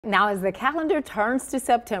Now, as the calendar turns to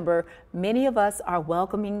September, many of us are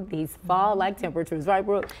welcoming these fall-like temperatures, right,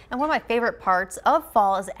 Brooke? And one of my favorite parts of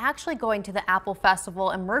fall is actually going to the Apple Festival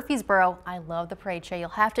in Murfreesboro. I love the parade show. You'll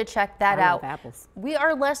have to check that out. I love apples. We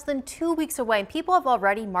are less than 2 weeks away, and people have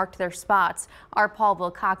already marked their spots. Our Paul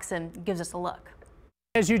Wilcoxon gives us a look.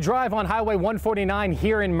 As you drive on Highway 149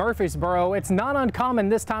 here in Murfreesboro, it's not uncommon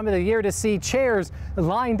this time of the year to see chairs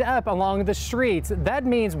lined up along the streets. That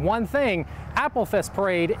means one thing: Applefest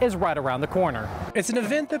Parade is right around the corner. It's an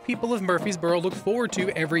event that people of Murfreesboro look forward to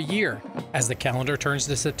every year. As the calendar turns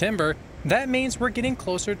to September, that means we're getting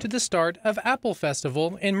closer to the start of Apple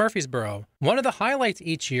Festival in Murfreesboro. One of the highlights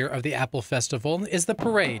each year of the Apple Festival is the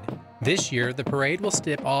parade. This year, the parade will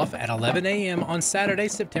tip off at 11 a.m. on Saturday,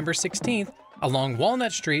 September 16th, along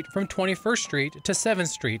Walnut Street from 21st Street to 7th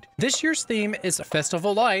Street. This year's theme is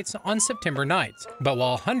Festival Lights on September nights. But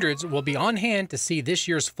while hundreds will be on hand to see this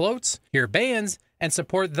year's floats, hear bands, and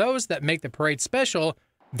support those that make the parade special,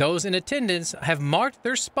 those in attendance have marked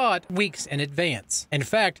their spot weeks in advance. In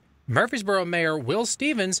fact, Murfreesboro Mayor Will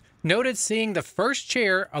Stevens noted seeing the first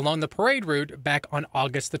chair along the parade route back on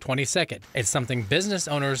August the 22nd. It's something business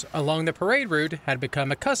owners along the parade route had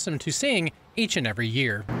become accustomed to seeing each and every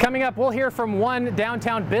year. Coming up, we'll hear from one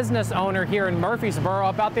downtown business owner here in Murfreesboro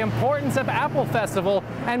about the importance of Apple Festival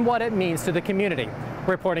and what it means to the community.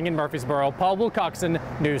 Reporting in Murfreesboro, Paul Wilcoxon,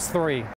 News 3.